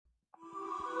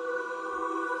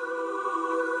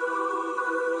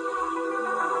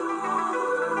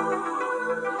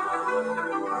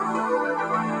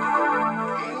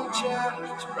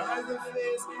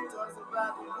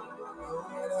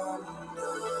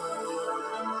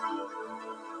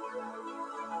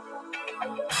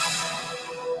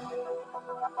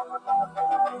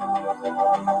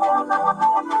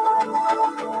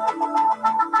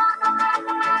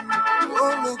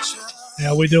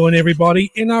How we doing,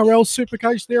 everybody? NRL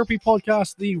Supercoach Therapy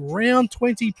Podcast, the Round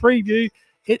 20 preview.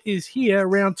 It is here.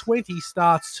 Round 20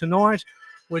 starts tonight,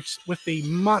 which with the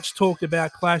much talked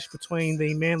about clash between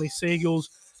the Manly Seagulls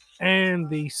and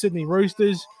the Sydney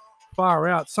Roosters. Far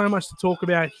out. So much to talk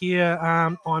about here.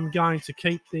 I'm going to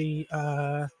keep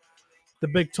the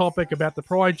big topic about the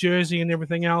Pride jersey and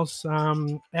everything else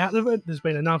out of it. There's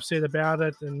been enough said about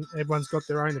it, and everyone's got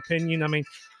their own opinion. I mean,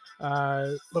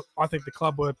 look, I think the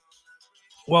club were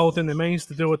well within their means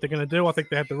to do what they're going to do. I think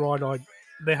they had the right idea.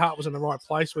 Their heart was in the right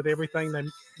place with everything. They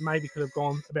maybe could have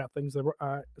gone about things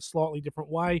a slightly different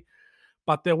way,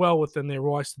 but they're well within their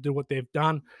rights to do what they've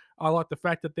done. I like the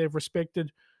fact that they've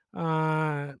respected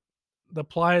the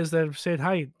players that have said,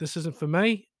 hey, this isn't for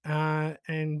me.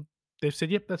 And they've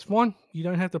said, yep, that's fine. You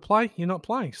don't have to play. You're not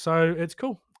playing. So it's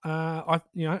cool. I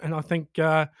think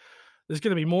there's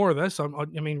going to be more of this. I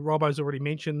mean, Robbo's already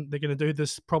mentioned they're going to do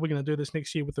this, probably going to do this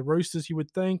next year with the Roosters, you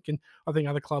would think. And I think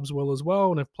other clubs will as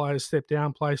well. And if players step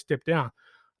down, players step down.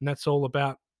 And that's all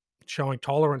about showing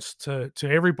tolerance to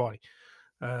everybody.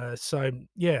 So,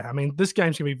 yeah, I mean, this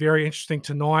game's going to be very interesting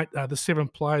tonight. The 7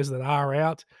 players that are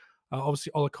out,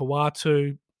 obviously Ola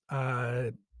Kawatu,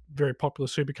 very popular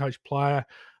Supercoach player,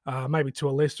 maybe to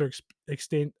a lesser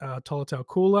extent, Tolutau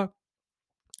Kula.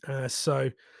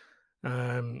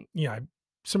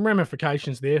 Some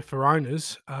ramifications there for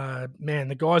owners. Man,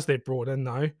 the guys they've brought in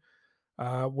though,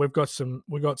 we've got some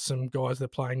guys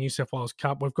that play in New South Wales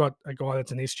Cup. We've got a guy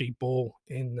that's an SG ball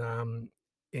in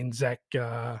Zach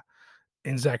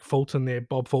Fulton there,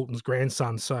 Bob Fulton's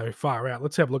grandson. So far out.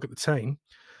 Let's have a look at the team.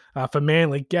 For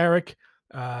Manly, Garrick,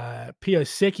 Pio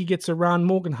Secchi gets a run.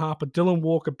 Morgan Harper, Dylan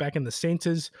Walker back in the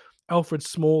centres. Alfred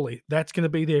Smalley, that's going to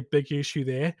be their big issue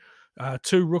there.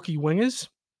 2 rookie wingers.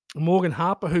 Morgan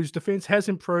Harper, whose defence has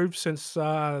improved since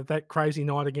that crazy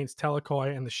night against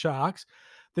Talakai and the Sharks.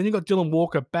 Then you've got Dylan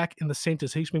Walker back in the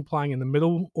centres. He's been playing in the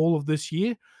middle all of this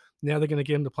year. Now they're going to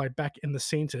get him to play back in the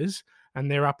centres,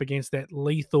 and they're up against that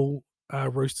lethal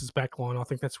Roosters backline. I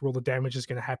think that's where all the damage is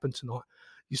going to happen tonight.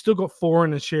 You still got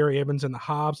Foran and Sherry Evans in the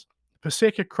halves.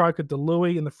 Paseka, Croker,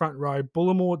 DeLuey in the front row.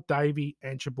 Bullimore, Davey,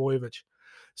 and Trbojevic.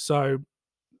 So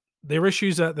their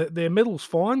issues are their middle's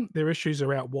fine. Their issues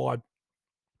are out wide.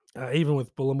 Even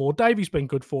with Bullimore, Davey's been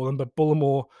good for them, but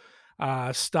Bullimore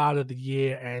started the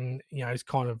year and he's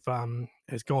kind of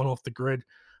has gone off the grid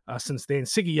since then.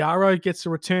 Sigiyaro gets a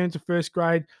return to first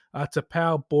grade. To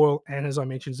Powell, Boyle, and as I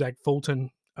mentioned, Zach Fulton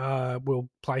will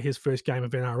play his first game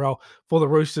of NRL for the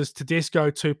Roosters. Tedesco,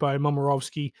 Tupou,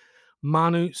 Momorovsky,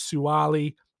 Manu,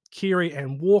 Suali, Keary,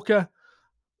 and Walker.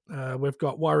 We've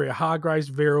got Warrior Hargraves,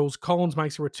 Verrills, Collins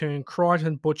makes a return,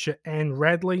 Crichton, Butcher, and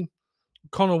Radley.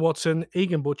 Connor Watson,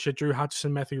 Egan Butcher, Drew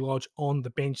Hutchison, Matthew Lodge on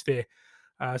the bench there.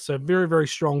 So very, very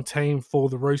strong team for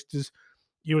the Roosters.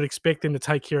 You would expect them to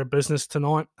take care of business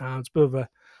tonight. It's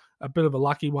a bit of a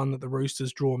lucky one that the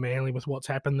Roosters draw Manly with what's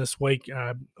happened this week.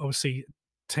 Obviously,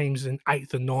 teams in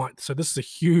 8th and 9th. So this is a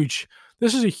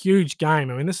huge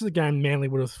game. I mean, this is a game Manly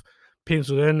would have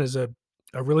penciled in as a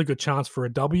really good chance for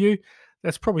a W.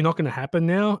 That's probably not going to happen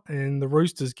now, and the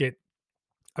Roosters get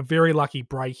a very lucky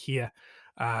break here.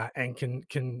 And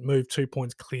can move 2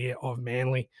 points clear of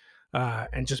Manly,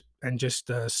 and just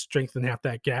strengthen out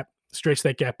that gap, stretch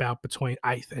that gap out between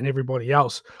 8th and everybody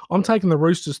else. I'm taking the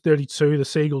Roosters 32, the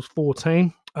Seagulls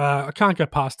 14. I can't go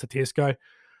past Tedesco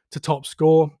to top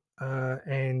score,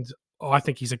 and I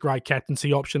think he's a great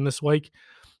captaincy option this week.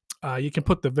 You can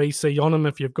put the VC on him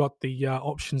if you've got the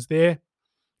options there.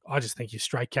 I just think he's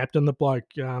straight captain, the bloke.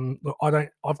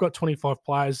 I've got 25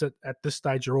 players that at this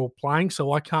stage are all playing,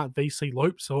 so I can't VC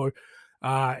loop. So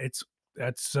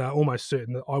it's almost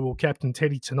certain that I will captain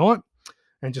Teddy tonight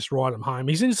and just ride him home.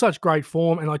 He's in such great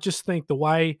form, and I just think the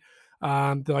way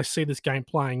that I see this game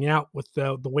playing out with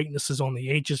the weaknesses on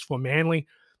the edges for Manly,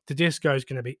 Tedesco is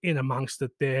going to be in amongst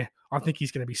it there. I think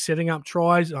he's going to be setting up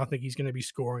tries. I think he's going to be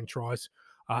scoring tries.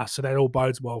 So that all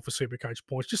bodes well for Supercoach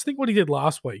points. Just think what he did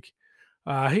last week.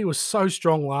 He was so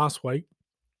strong last week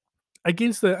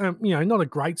against the, not a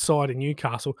great side in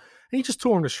Newcastle. He just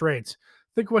tore him to shreds.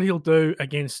 Think what he'll do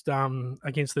against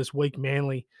this weak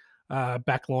Manly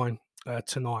backline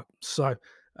tonight. So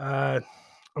I'm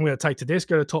going to take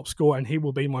Tedesco to top score, and he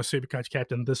will be my Supercoach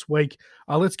captain this week.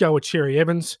 Let's go with Cherry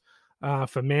Evans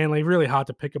for Manly. Really hard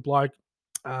to pick a bloke.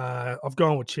 I've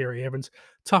gone with Cherry Evans.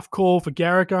 Tough call for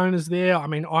Garrick owners there. I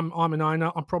mean, I'm an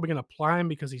owner. I'm probably going to play him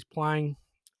because he's playing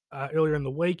earlier in the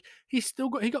week. He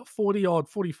got 40 odd,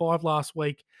 45 last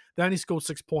week. They only scored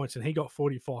 6 points and he got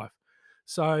 45.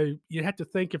 So you have to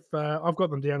think if I've got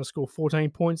them down to score 14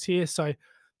 points here. So,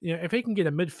 if he can get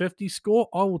a mid 50 score,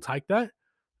 I will take that.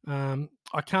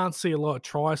 I can't see a lot of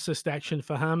try assist action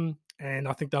for him, and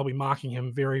I think they'll be marking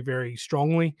him very, very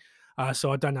strongly.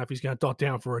 So I don't know if he's going to dot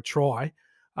down for a try,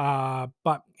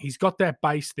 but he's got that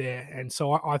base there, and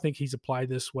so I think he's a play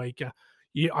this week.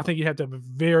 I think you have to have a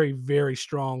very, very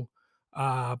strong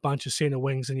bunch of centre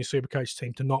wings in your Supercoach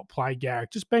team to not play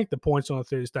Garrick. Just bank the points on a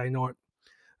Thursday night.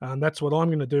 That's what I'm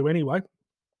going to do anyway.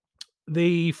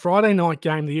 The Friday night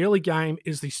game, the early game,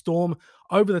 is the Storm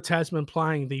over the Tasman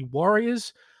playing the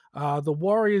Warriors. The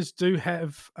Warriors do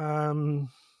have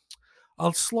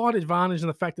a slight advantage in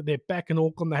the fact that they're back in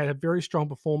Auckland. They had a very strong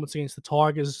performance against the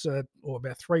Tigers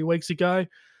about 3 weeks ago.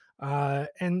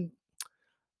 And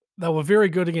they were very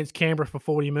good against Canberra for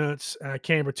 40 minutes.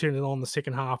 Canberra turned it on the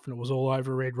second half, and it was all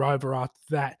over Red Rover after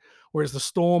that. Whereas the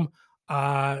Storm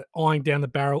eyeing down the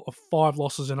barrel of 5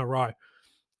 losses in a row.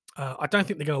 I don't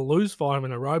think they're going to lose 5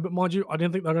 in a row, but mind you, I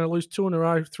don't think they're going to lose 2 in a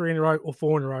row, 3 in a row, or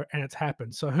 4 in a row, and it's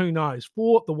happened. So who knows?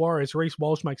 For the Warriors, Reece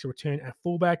Walsh makes a return at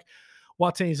fullback.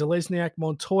 Watini Zalesniak,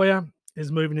 Montoya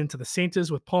is moving into the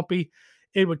centres with Pompey.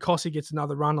 Edward Cossey gets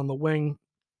another run on the wing.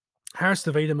 Harris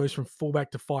DeVita moves from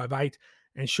fullback to 5'8",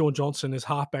 and Sean Johnson is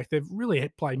halfback. They've really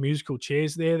played musical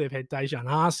chairs there. They've had Dejan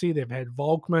Arce, they've had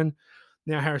Volkman,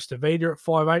 now Harris DeVita at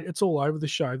 5'8". It's all over the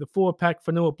show. The forward pack,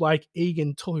 Fanua Blake,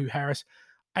 Egan, Tohu Harris,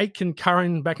 Aitken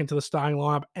Curran back into the starting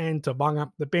lineup, and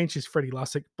Tavanga. The bench is Freddie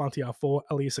Lussick, Bunty R4,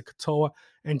 Eliasa Katoa,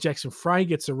 and Jackson Frey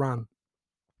gets a run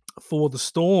for the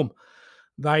Storm.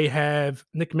 They have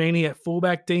Nick Meaney at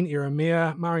fullback, Dean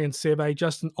Ieremia, Marion Seve,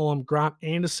 Justin Olam, Grant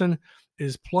Anderson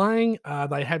is playing.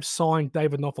 They have signed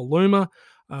David Nofaluma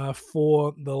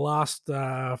for the last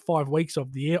 5 weeks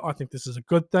of the year. I think this is a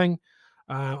good thing.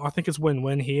 I think it's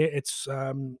win-win here. It's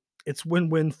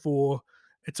win-win for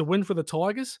a win for the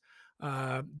Tigers.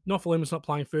 Nofaluma's not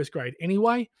playing first grade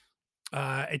anyway.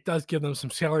 It does give them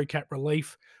some salary cap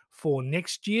relief for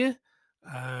next year,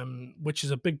 which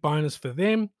is a big bonus for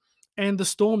them. And the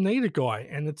Storm need a guy,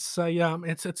 and it's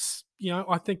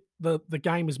I think the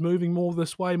game is moving more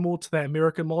this way, more to that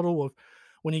American model of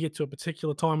when you get to a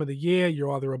particular time of the year,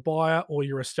 you're either a buyer or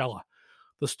you're a seller.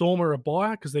 The Storm are a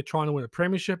buyer because they're trying to win a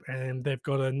premiership and they've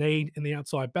got a need in the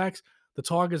outside backs. The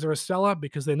Tigers are a seller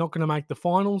because they're not going to make the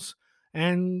finals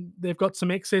and they've got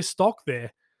some excess stock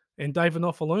there in David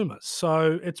Nofaluma.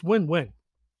 So it's win-win.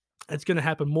 It's going to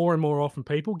happen more and more often.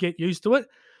 People get used to it.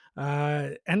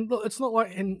 And look, it's not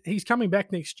like, and he's coming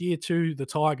back next year to the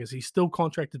Tigers. He's still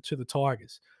contracted to the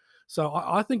Tigers. So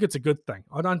I think it's a good thing.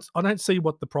 I don't see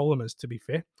what the problem is, to be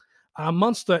fair.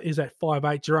 Munster is at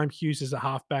 5'8". Jerome Hughes is a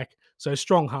halfback. So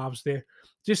strong halves there.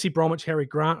 Jesse Bromwich, Harry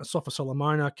Grant, Asafa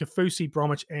Solomona, Kafusi,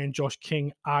 Bromwich, and Josh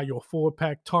King are your forward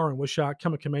pack. Tyron Wishart,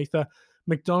 Kamikamitha,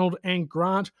 McDonald, and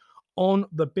Grant on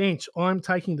the bench. I'm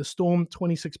taking the Storm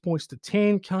 26 points to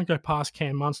 10. Can't go past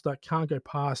Cam Munster. Can't go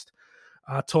past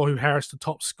Tohu Harris, the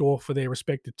top score for their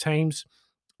respective teams.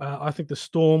 I think the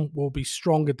Storm will be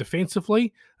stronger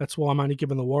defensively. That's why I'm only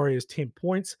giving the Warriors 10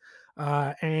 points.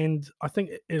 And I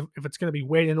think if it's going to be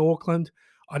wet in Auckland,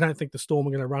 I don't think the Storm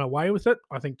are going to run away with it.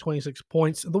 I think 26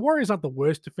 points. The Warriors aren't the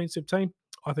worst defensive team.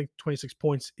 I think 26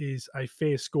 points is a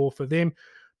fair score for them.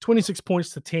 26 points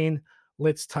to 10.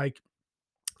 Let's take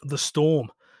the Storm.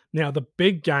 Now, the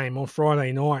big game on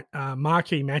Friday night,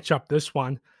 marquee matchup, this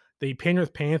one, the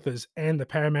Penrith Panthers and the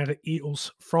Parramatta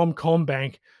Eels from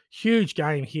CommBank. Huge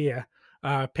game here.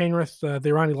 Penrith,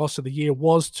 their only loss of the year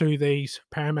was to these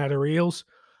Parramatta Eels.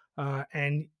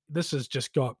 And this has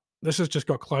just got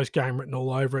close game written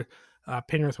all over it.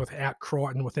 Penrith without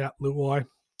Crichton, without Luai.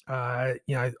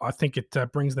 I think it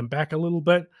brings them back a little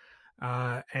bit.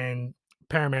 And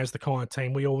Parramatta's the kind of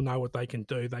team, we all know what they can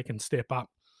do. They can step up.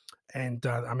 And,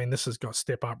 this has got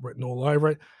step up written all over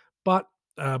it. But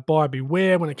buyer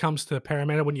beware when it comes to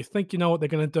Parramatta. When you think you know what they're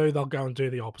going to do, they'll go and do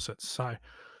the opposite. So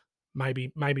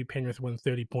maybe Penrith win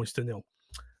 30 points to 0.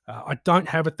 I don't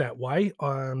have it that way.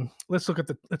 Let's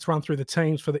run through the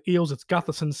teams. For the Eels, it's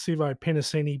Gutherson, Sivo,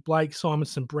 Penasini, Blake,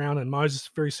 Simonson, Brown, and Moses.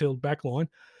 Very sealed backline.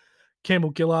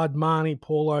 Campbell, Gillard, Marnie,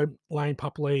 Paulo, Lane,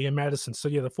 Papali, and Madison. So,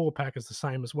 yeah, the 4-pack is the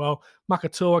same as well.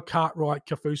 Makatua, Cartwright,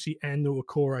 Kafusi, and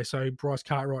Nuakore. So, Bryce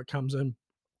Cartwright comes in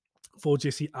for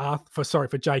Jake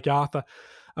Arthur.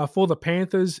 For the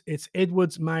Panthers, it's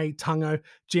Edwards, May, Tungo.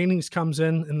 Jennings comes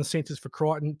in the centres for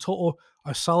Crichton. To'o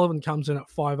O'Sullivan comes in at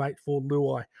 5'8" for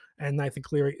Luai. And Nathan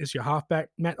Cleary is your halfback.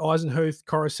 Matt Eisenhuth,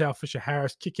 Coruscant, Fisher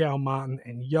Harris, Kikau, Martin,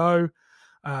 and Yo.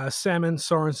 Salmon,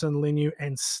 Sorensen, Lenu,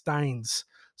 and Staines.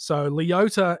 So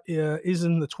Leota is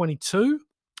in the 22,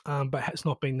 but has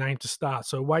not been named to start.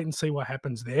 So wait and see what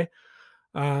happens there.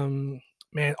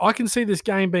 Man, I can see this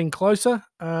game being closer.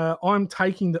 I'm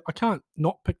taking I can't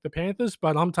not pick the Panthers,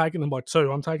 but I'm taking them by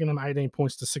 2. I'm taking them 18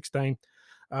 points to 16.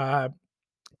 Uh,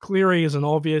 Cleary is an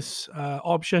obvious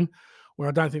option where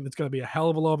I don't think there's going to be a hell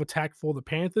of a lot of attack for the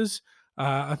Panthers.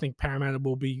 I think Parramatta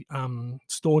will be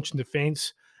staunch in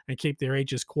defence and keep their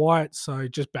edges quiet. So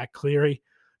just back Cleary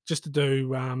just to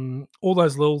do all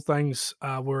those little things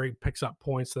where he picks up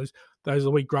points. Those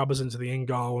wee grubbers into the end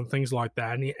goal and things like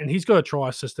that. And he's got a try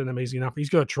assist in him easy enough.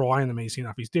 He's got a try in him easy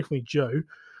enough. He's definitely due.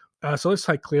 So let's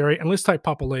take Cleary and let's take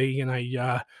Papali'i in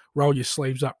a roll your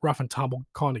sleeves up, rough and tumble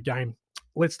kind of game.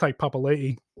 Let's take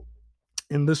Papali'i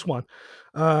in this one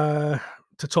to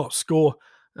top score.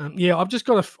 Yeah, I've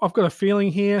got a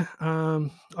feeling here.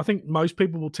 I think most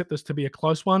people will tip this to be a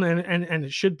close one, and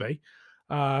it should be.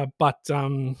 But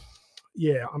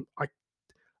yeah,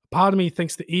 part of me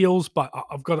thinks the Eels, but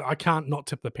I can't not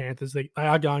tip the Panthers. They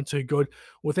are going too good.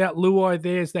 Without Luai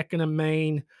there, is that going to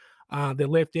mean their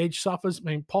left edge suffers? I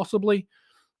mean, possibly.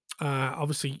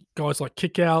 Obviously, guys like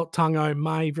Kickout, Tungo,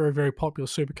 May, very, very popular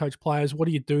Supercoach players. What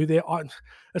do you do there?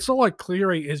 It's not like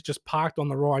Cleary is just parked on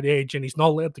the right edge and he's not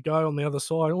allowed to go on the other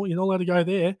side. Oh, you're not allowed to go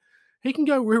there. He can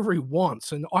go wherever he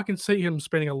wants. And I can see him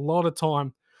spending a lot of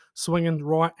time swinging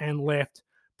right and left,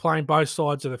 playing both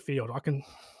sides of the field. I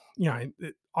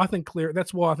think Cleary,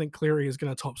 that's why I think Cleary is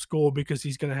going to top score, because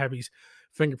he's going to have his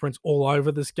fingerprints all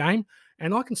over this game.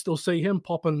 And I can still see him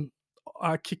popping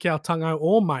Kickout, Tungo,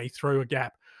 or May through a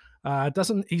gap.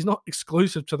 He's not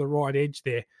exclusive to the right edge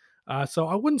there. So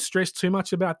I wouldn't stress too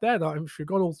much about that. If you've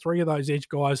got all 3 of those edge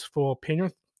guys for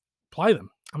Penrith, play them.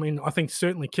 I mean, I think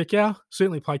certainly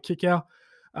play Kickout.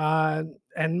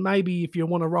 And maybe if you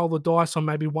want to roll the dice on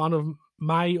maybe one of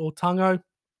May or Tungo,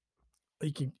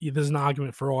 there's an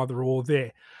argument for either or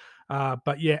there.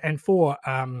 But yeah, and for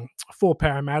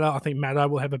Parramatta, I think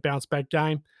Maddo will have a bounce back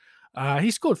game.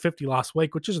 He scored 50 last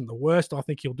week, which isn't the worst. I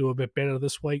think he'll do a bit better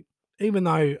this week. Even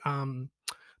though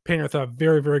Penrith are a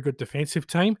very, very good defensive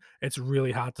team, it's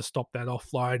really hard to stop that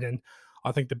offload. And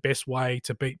I think the best way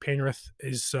to beat Penrith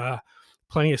is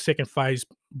playing a second phase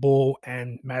ball,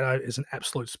 and Maddo is an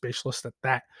absolute specialist at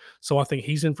that. So I think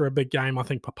he's in for a big game. I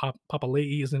think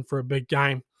Papali'i is in for a big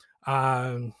game.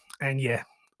 And yeah,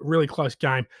 really close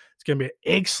game. It's going to be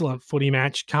an excellent footy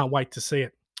match. Can't wait to see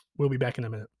it. We'll be back in a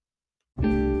minute.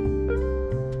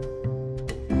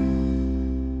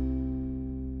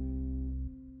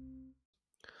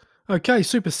 Okay,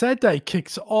 Super Saturday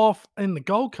kicks off in the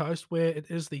Gold Coast, where it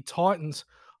is the Titans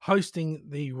hosting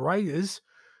the Raiders.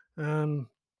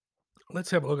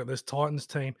 Let's have a look at this Titans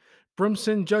team.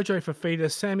 Brimson, Jojo Fafita,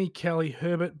 Sammy Kelly,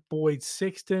 Herbert, Boyd,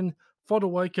 Sexton,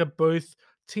 Fodawaker, Booth,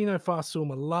 Tino Fasul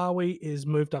Malawi is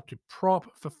moved up to prop.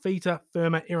 Fafita,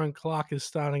 Firma, Aaron Clark is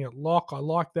starting at lock. I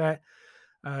like that.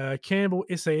 Campbell,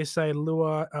 SASA,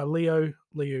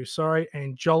 Leo, sorry,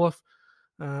 and Jolliffe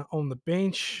on the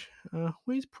bench.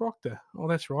 Where's Proctor? Oh,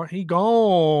 that's right. He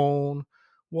gone.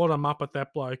 What a muppet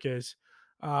that bloke is.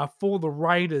 For the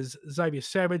Raiders, Xavier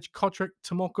Savage, Kotrick,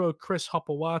 Tomoko, Chris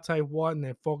Hopewate, White,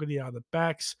 and Fogarty are the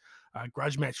backs.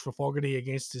 Grudge match for Fogarty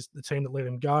against the team that let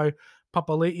him go.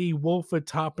 Papali'i, Wolford,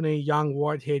 Tarpany, Young,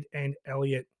 Whitehead, and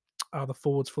Elliott are the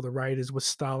forwards for the Raiders, with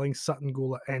Starling, Sutton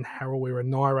Gula, and Harawira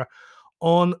Naira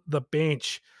on the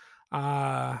bench.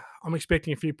 I'm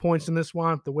expecting a few points in this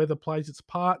one. If the weather plays its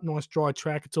part, nice dry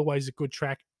track. It's always a good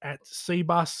track at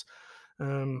Seabus.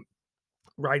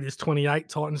 Raiders 28,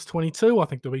 Titans 22. I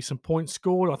think there'll be some points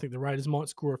scored. I think the Raiders might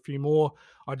score a few more.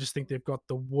 I just think they've got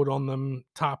the wood on them.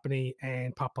 Tarpany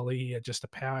and Papali'i are just a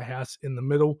powerhouse in the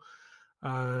middle.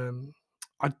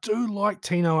 I do like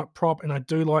Tino at prop, and I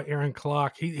do like Aaron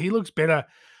Clark. He looks better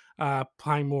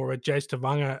playing more of a Jazz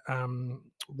Tavanga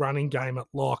running game at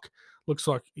lock. Looks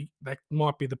like that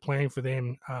might be the plan for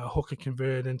them. Hooker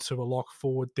convert into a lock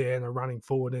forward there and a running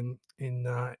forward in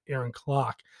Aaron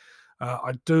Clark.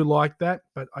 I do like that,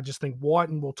 but I just think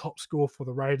Whiten will top score for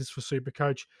the Raiders for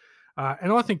Supercoach.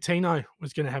 And I think Tino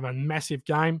was going to have a massive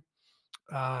game,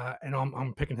 and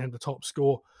I'm picking him to top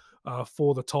score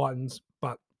for the Titans.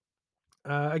 But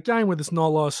again, with this not a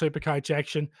lot of Supercoach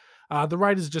action, the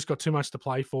Raiders have just got too much to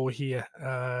play for here.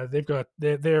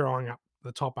 They're eyeing up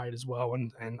the top 8 as well,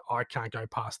 and I can't go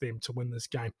past them to win this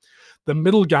game. The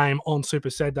middle game on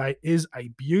Super Saturday is a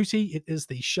beauty. It is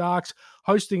the Sharks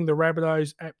hosting the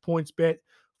Rabbitohs at PointsBet.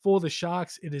 For the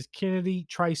Sharks, it is Kennedy,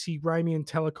 Tracy, Ramian,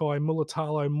 Talakai,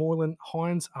 Mulatalo, Moylan,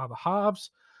 Hines are the halves.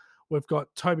 We've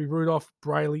got Toby Rudolph,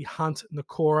 Brayley, Hunt,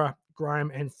 Nakora, Graham,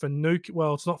 and Fanuc.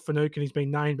 Well, it's not Fanuc and he's been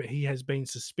named, but he has been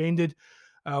suspended.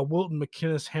 Wilton,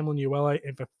 McInnes, Hamlin, Uele,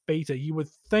 and Fafita. You would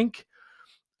think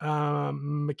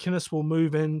McInnes will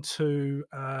move into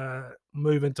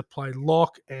play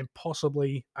lock, and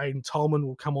possibly Aiden Tolman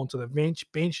will come onto the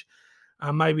bench.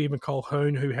 Maybe even Cole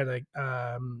Hoon, who had a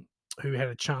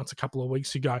chance a couple of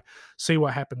weeks ago. See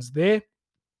what happens there.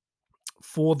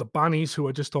 For the Bunnies, who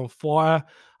are just on fire,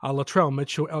 Latrell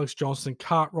Mitchell, Alex Johnson,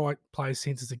 Cartwright plays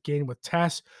centres again with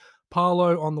Tass,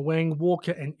 Parlo on the wing,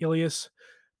 Walker and Ilias.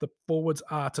 The forwards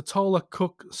are Totola,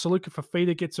 Cook, Saluka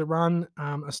Fafita gets a run,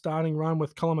 a starting run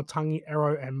with Kolomatangi,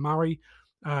 Arrow, and Murray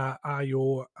are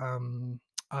your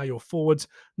forwards.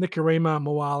 Nikarima,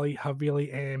 Moali,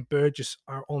 Havili, and Burgess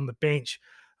are on the bench.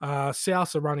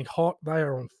 Souths are running hot. They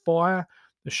are on fire.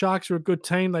 The Sharks are a good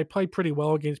team. They played pretty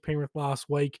well against Penrith last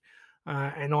week.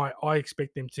 And I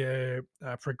expect them to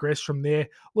progress from there.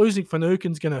 Losing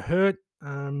Finucane's going to hurt.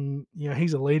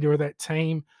 He's a leader of that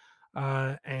team,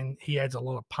 and he adds a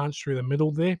lot of punch through the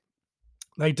middle there.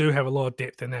 They do have a lot of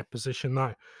depth in that position,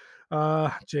 though.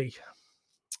 I'm going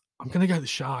to go the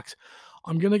Sharks.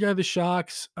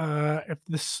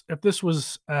 If this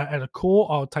was at a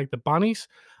core, I would take the Bunnies.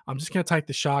 I'm just going to take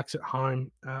the Sharks at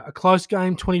home. A close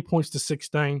game, 20 points to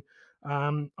 16.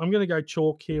 I'm going to go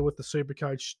chalk here with the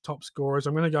Supercoach top scorers.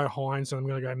 I'm going to go Hines and I'm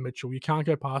going to go Mitchell. You can't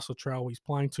go past Latrell. He's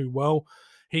playing too well.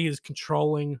 He is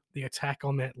controlling the attack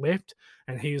on that left,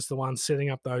 and he is the one setting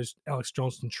up those Alex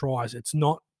Johnston tries. It's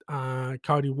not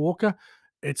Cody Walker.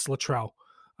 It's Latrell.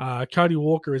 Cody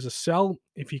Walker is a sell.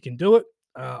 If you can do it,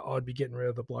 I'd be getting rid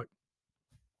of the bloke.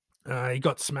 He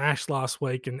got smashed last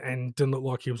week and didn't look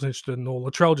like he was interested in all.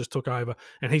 Latrell just took over,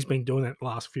 and he's been doing that the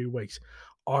last few weeks.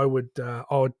 I would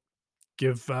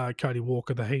give Cody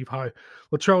Walker the heave-ho.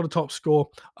 Latrell the top score.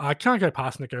 I can't go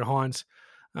past Nico Hines.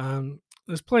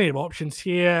 There's plenty of options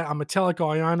here. A Metallic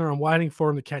Iona, I'm waiting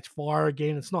for him to catch fire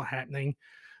again. It's not happening.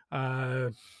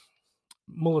 Mulatalo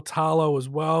as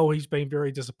well. He's been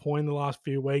very disappointing the last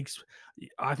few weeks.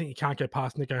 I think you can't go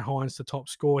past Nico Hines, the top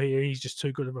score here. He's just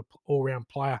too good of an all-round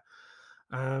player.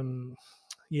 What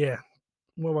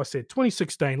have I said?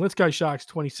 2016. Let's go Sharks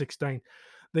 2016.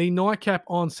 The nightcap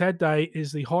on Saturday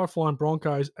is the high-flying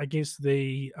Broncos against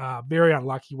the very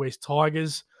unlucky West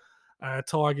Tigers.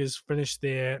 Tigers finished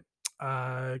their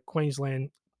Queensland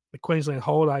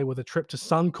holiday with a trip to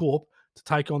Suncorp to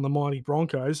take on the mighty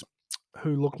Broncos,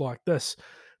 who look like this.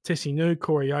 Tessie New,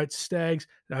 Corey Oates, Stags.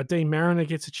 Dean Mariner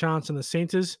gets a chance in the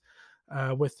centres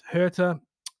with Herter,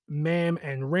 Mam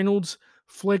and Reynolds.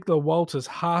 Flegler, Walters,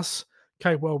 Haas,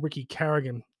 Capewell, Ricky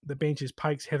Carrigan. The bench is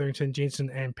Pakes, Hetherington, Jensen,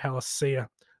 and Palacia.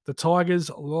 The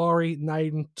Tigers, Laurie,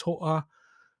 Naden, Toa,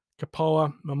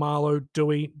 Kapoa, Mamalo,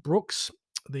 Dewey, Brooks.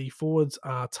 The forwards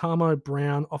are Tamo,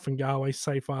 Brown, Offengawe,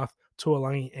 Seyfarth,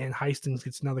 Tuolungi, and Hastings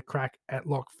gets another crack at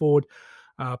lock forward.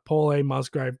 Paulie,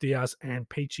 Musgrave, Diaz, and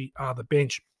Peachy are the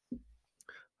bench.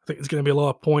 I think there's going to be a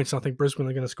lot of points. I think Brisbane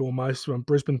are going to score most of them.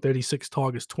 Brisbane 36,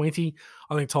 Tigers 20.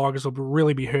 I think Tigers will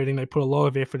really be hurting. They put a lot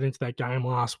of effort into that game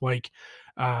last week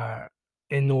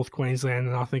in North Queensland,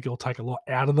 and I think it'll take a lot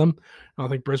out of them. I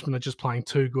think Brisbane are just playing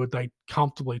too good. They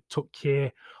comfortably took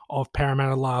care of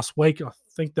Parramatta last week. I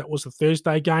think that was the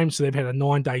Thursday game, so they've had a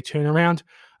 9-day turnaround,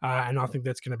 and I think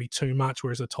that's going to be too much,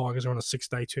 whereas the Tigers are on a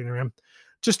 6-day turnaround.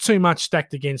 Just too much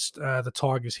stacked against the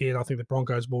Tigers here, and I think the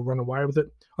Broncos will run away with it.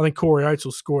 I think Corey Oates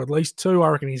will score at least 2. I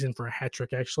reckon he's in for a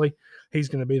hat-trick, actually. He's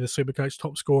going to be the Supercoach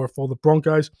top scorer for the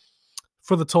Broncos.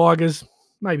 For the Tigers,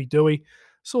 maybe Dewey.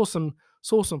 Saw some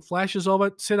flashes of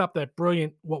it. Set up that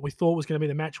brilliant, what we thought was going to be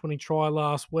the match-winning try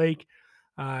last week.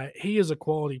 He is a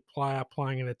quality player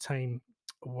playing in a team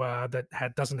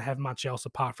that doesn't have much else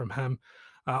apart from him.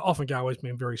 Offengawe has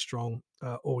been very strong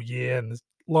all year, and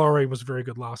Laurie was very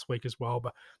good last week as well,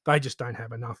 but they just don't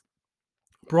have enough.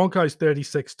 Broncos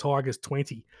 36, Tigers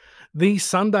 20. The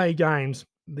Sunday games,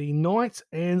 the Knights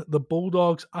and the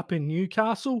Bulldogs up in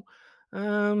Newcastle.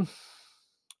 The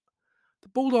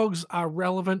Bulldogs are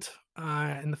relevant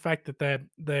in the fact that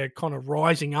they're kind of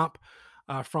rising up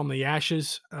from the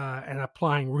ashes and are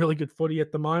playing really good footy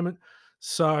at the moment.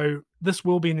 So this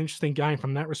will be an interesting game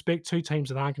from that respect. Two teams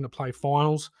that aren't going to play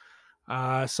finals.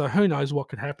 So who knows what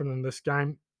could happen in this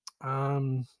game.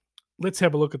 Let's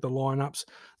have a look at the lineups.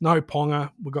 No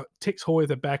Ponga. We've got Tex Hoy at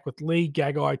the back with Lee,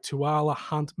 Gagai, Tuala,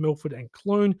 Hunt, Milford, and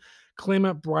Clune.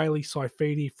 Clement, Brayley,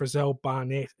 Saifidi, Frizzell,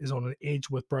 Barnett is on an edge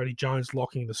with Brody Jones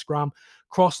locking the scrum.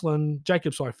 Crossland,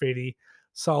 Jacob Saifidi,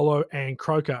 Solo, and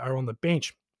Croker are on the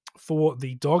bench. For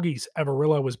the Doggies,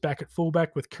 Avarillo was back at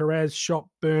fullback with Carraz, Shop,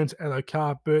 Burns,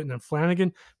 Adokar, Burton, and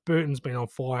Flanagan. Burton's been on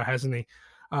fire, hasn't he?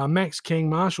 Max King,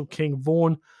 Marshall King,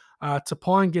 Vaughan.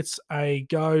 Tapine gets a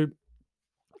go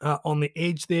on the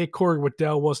edge there. Corey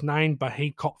Waddell was named, but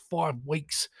he copped 5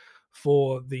 weeks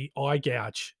for the eye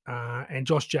gouge, and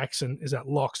Josh Jackson is at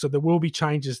lock. So there will be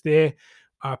changes there.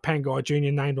 Pangai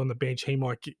Jr. named on the bench. He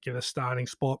might get a starting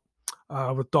spot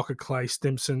with Docker Clay,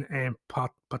 Stimson, and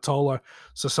Patolo.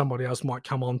 So somebody else might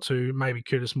come on to maybe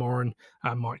Curtis Morin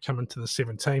might come into the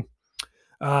 17.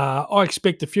 I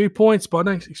expect a few points, but I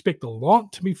don't expect a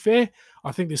lot, to be fair.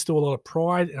 I think there's still a lot of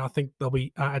pride, and I think they'll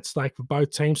be at stake for both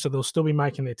teams, so they'll still be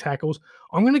making their tackles.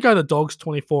 I'm going to go the Dogs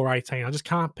 24-18. I just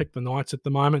can't pick the Knights at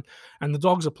the moment, and the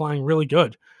Dogs are playing really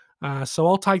good. So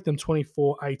I'll take them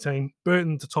 24-18.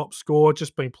 Burton, the top score,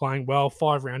 just been playing well.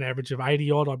 5-round average of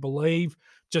 80-odd, I believe.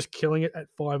 Just killing it at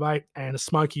 5'8", and a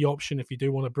smoky option if you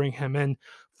do want to bring him in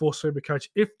for Supercoach.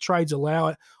 If trades allow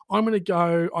it, I'm going to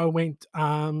go, I went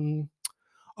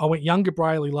younger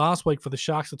Brayley last week for the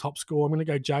Sharks, the top score. I'm going to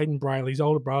go Jaden Brayley's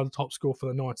older brother, the top score for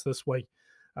the Knights this week.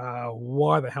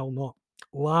 Why the hell not?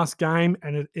 Last game,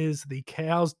 and it is the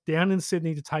Cows down in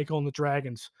Sydney to take on the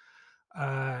Dragons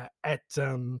at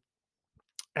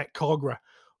Cogra.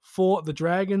 For the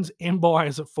Dragons, Mbai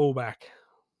is at fullback.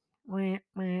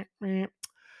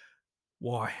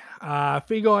 Why?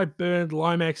 Figai, Burns,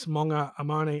 Lomax, Monga,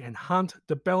 Amoni, and Hunt.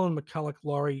 DeBellin, McCulloch,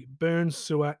 Laurie, Burns,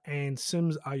 Sewer, and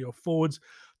Sims are your forwards.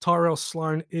 Tyrell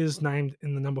Sloan is named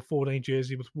in the number 14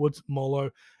 jersey with Woods, Molo,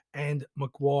 and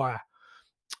Maguire.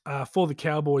 For the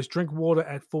Cowboys, Drinkwater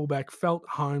at fullback, Felt,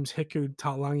 Holmes, Hiku,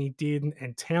 Talangi, Dearden,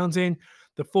 and Townsend.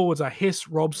 The forwards are Hess,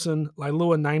 Robson,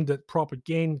 Leilua named it prop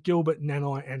again, Gilbert,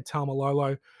 Nanai, and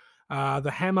Taumalolo.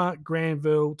 The Hammer,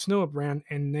 Granville, Tanua Brown,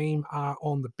 and Neem are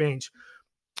on the bench.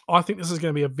 I think this is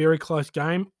going to be a very close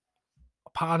game.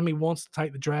 Part of me wants to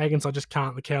take the Dragons. I just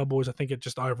can't. The Cowboys, I think, are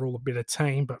just overall a better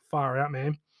team, but far out,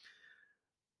 man.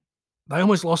 They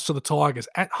almost lost to the Tigers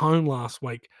at home last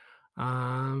week. They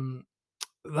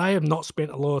have not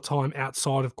spent a lot of time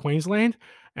outside of Queensland,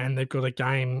 and they've got a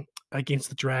game against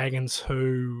the Dragons,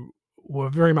 who were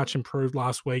very much improved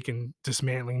last week in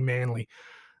dismantling Manly.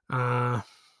 I'm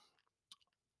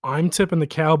tipping the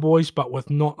Cowboys, but with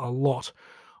not a lot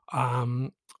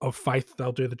of faith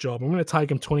they'll do the job. I'm going to take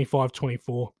them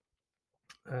 25-24.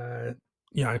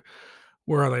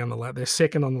 Where are they on the ladder? They're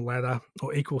second on the ladder,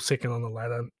 or equal second on the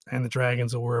ladder, and the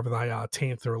Dragons are wherever they are,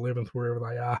 10th or 11th, wherever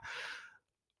they are.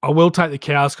 I will take the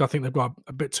Cows because I think they've got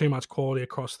a bit too much quality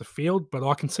across the field, but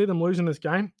I can see them losing this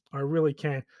game. I really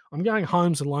can. I'm going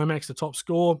Holmes and Lomax, the top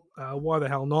score. Why the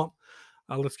hell not?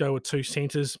 Let's go with two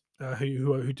centres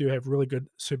who do have really good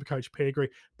Supercoach pedigree,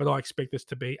 but I expect this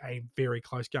to be a very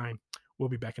close game. We'll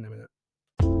be back in a minute.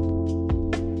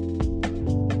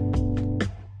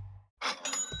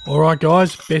 All right,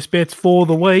 guys, best bets for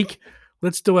the week.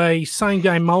 Let's do a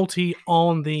same-game multi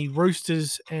on the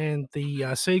Roosters and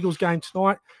the Seagulls game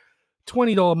tonight.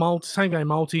 $20 multi, same-game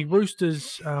multi.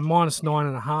 Roosters minus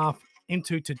 9.5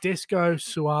 into Tedesco,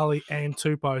 Suali, and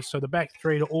Tupou. So the back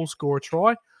three to all score a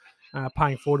try,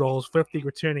 paying $4.50,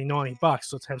 returning $90.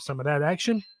 Let's have some of that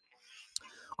action.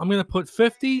 I'm going to put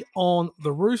 50 on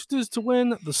the Roosters to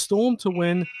win, the Storm to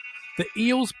win, the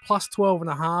Eels plus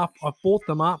 12.5. I've bought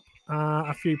them up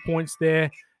a few points there,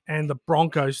 and the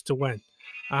Broncos to win.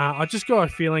 I just got a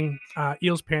feeling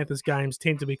Eels-Panthers games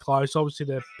tend to be close. Obviously,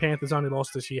 the Panthers' only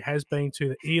loss this year has been to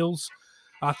the Eels.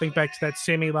 I think back to that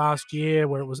semi last year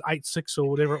where it was 8-6 or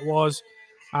whatever it was.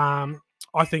 I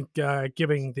think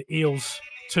giving the Eels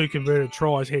 2 converted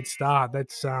tries head start,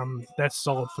 that's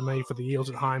solid for me for the Eels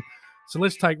at home. So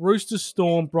let's take Roosters,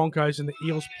 Storm, Broncos, and the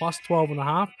Eels plus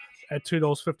 12.5 at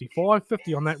 $2.55.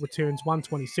 50 on that returns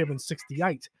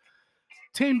 $127.68.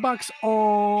 $10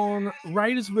 on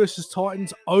Raiders versus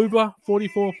Titans over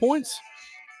 44 points.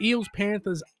 Eels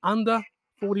Panthers under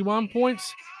 41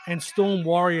 points, and Storm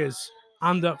Warriors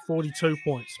under 42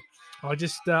 points. I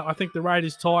think the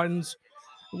Raiders Titans,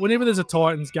 whenever there's a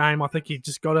Titans game, I think you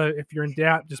just got to, if you're in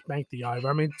doubt, just bank the over.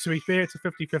 I mean, to be fair, it's a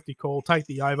 50-50 call. Take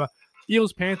the over.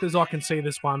 Eels Panthers, I can see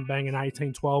this one being an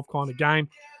 18-12 kind of game.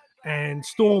 And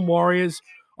Storm Warriors,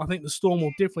 I think the Storm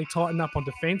will definitely tighten up on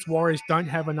defense. Warriors don't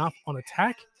have enough on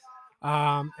attack.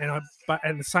 But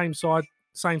at the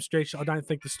same stretch, I don't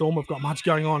think the Storm have got much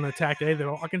going on in attack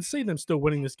either. I can see them still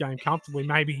winning this game comfortably,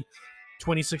 maybe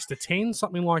 26-10,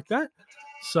 something like that.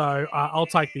 So I'll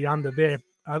take the under there.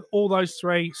 All those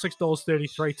three,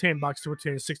 $6.33, $10 to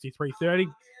return $63.30.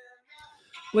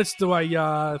 Let's do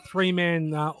a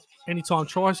three-man anytime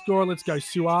try scorer. Let's go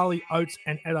Suali, Oates,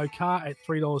 and Addo-Carr at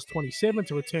 $3.27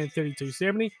 to return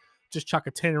 $32.70. Just chuck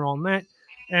a tenner on that.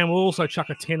 And we'll also chuck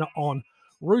a tenner on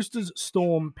Roosters,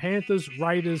 Storm, Panthers,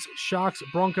 Raiders, Sharks,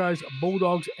 Broncos,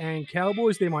 Bulldogs, and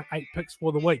Cowboys. They're my 8 picks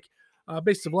for the week.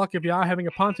 Best of luck if you are having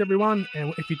a punt, everyone.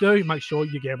 And if you do, make sure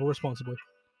you gamble responsibly.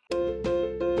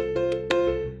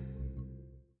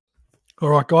 All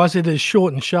right, guys, it is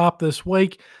short and sharp this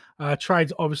week.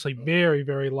 Trade's obviously very,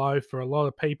 very low for a lot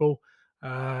of people.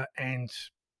 And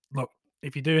look,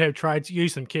 if you do have trades,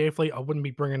 use them carefully. I wouldn't be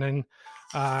bringing in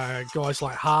guys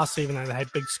like Haas, even though they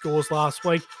had big scores last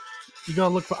week. You got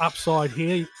to look for upside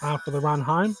here for the run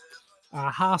home.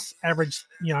 Haas averaged,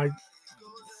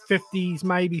 50s,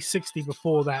 maybe 60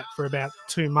 before that for about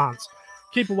 2 months.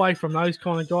 Keep away from those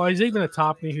kind of guys. Even a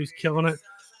Tarpany who's killing it.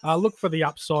 Look for the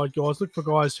upside guys. Look for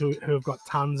guys who have got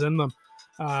tons in them.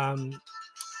 Um,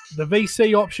 the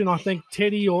VC option, I think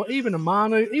Teddy or even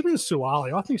Amanu, even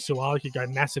Suwali. I think Suwali could go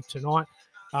massive tonight.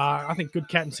 I think good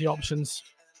captaincy options.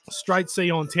 Straight C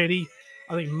on Teddy.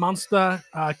 I think Munster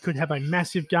could have a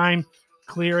massive game.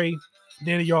 Cleary,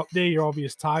 they're your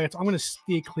obvious targets. I'm going to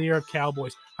steer clear of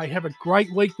Cowboys. Hey, have a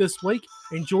great week this week.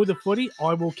 Enjoy the footy.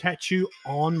 I will catch you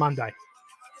on Monday.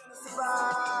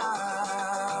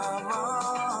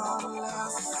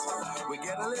 We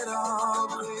get a little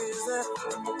crazy.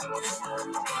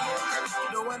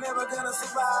 No one ever gonna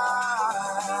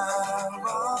survive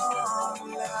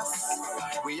unless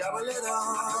we are a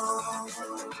little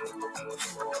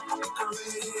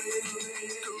crazy.